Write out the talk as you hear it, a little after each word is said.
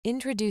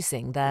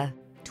Introducing the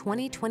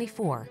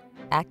 2024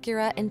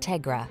 Acura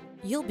Integra.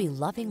 You'll be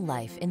loving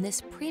life in this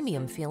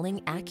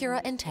premium-feeling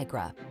Acura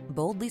Integra.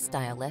 Boldly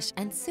stylish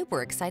and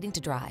super exciting to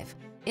drive,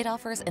 it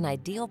offers an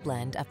ideal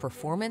blend of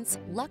performance,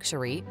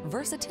 luxury,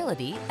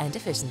 versatility, and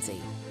efficiency.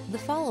 The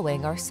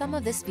following are some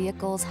of this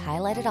vehicle's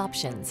highlighted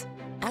options: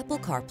 Apple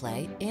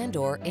CarPlay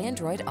and/or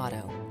Android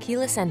Auto,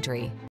 keyless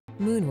entry,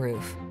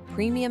 moonroof,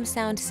 premium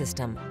sound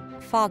system,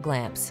 fog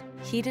lamps,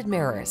 heated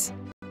mirrors,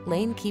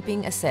 lane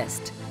keeping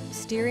assist,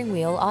 steering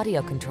wheel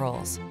audio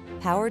controls,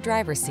 power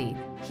driver seat,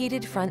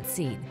 heated front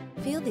seat.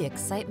 Feel the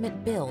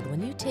excitement build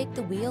when you take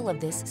the wheel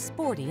of this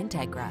sporty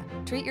Integra.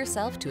 Treat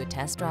yourself to a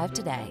test drive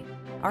today.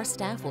 Our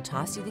staff will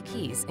toss you the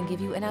keys and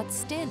give you an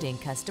outstanding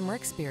customer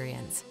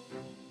experience.